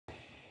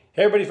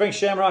Hey everybody, Frank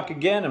Shamrock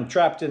again. I'm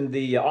trapped in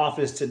the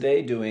office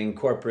today doing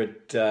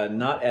corporate,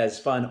 not as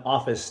fun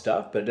office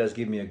stuff, but it does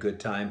give me a good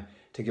time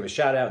to give a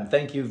shout out and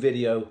thank you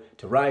video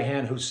to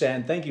Rayhan,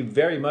 Hoosain. Thank you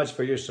very much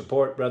for your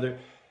support, brother.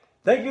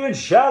 Thank you and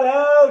shout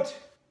out.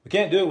 We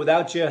can't do it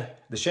without you.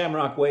 The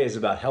Shamrock Way is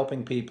about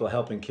helping people,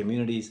 helping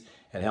communities,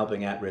 and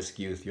helping at-risk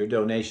youth. Your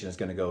donation is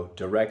going to go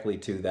directly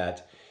to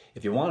that.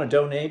 If you want to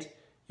donate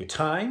your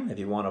time, if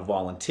you want to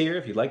volunteer,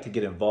 if you'd like to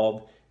get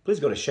involved, please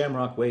go to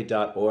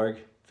shamrockway.org.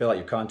 Fill out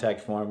your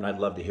contact form, and I'd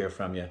love to hear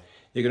from you.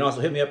 You can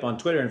also hit me up on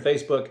Twitter and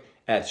Facebook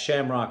at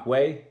Shamrock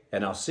Way,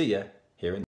 and I'll see you here in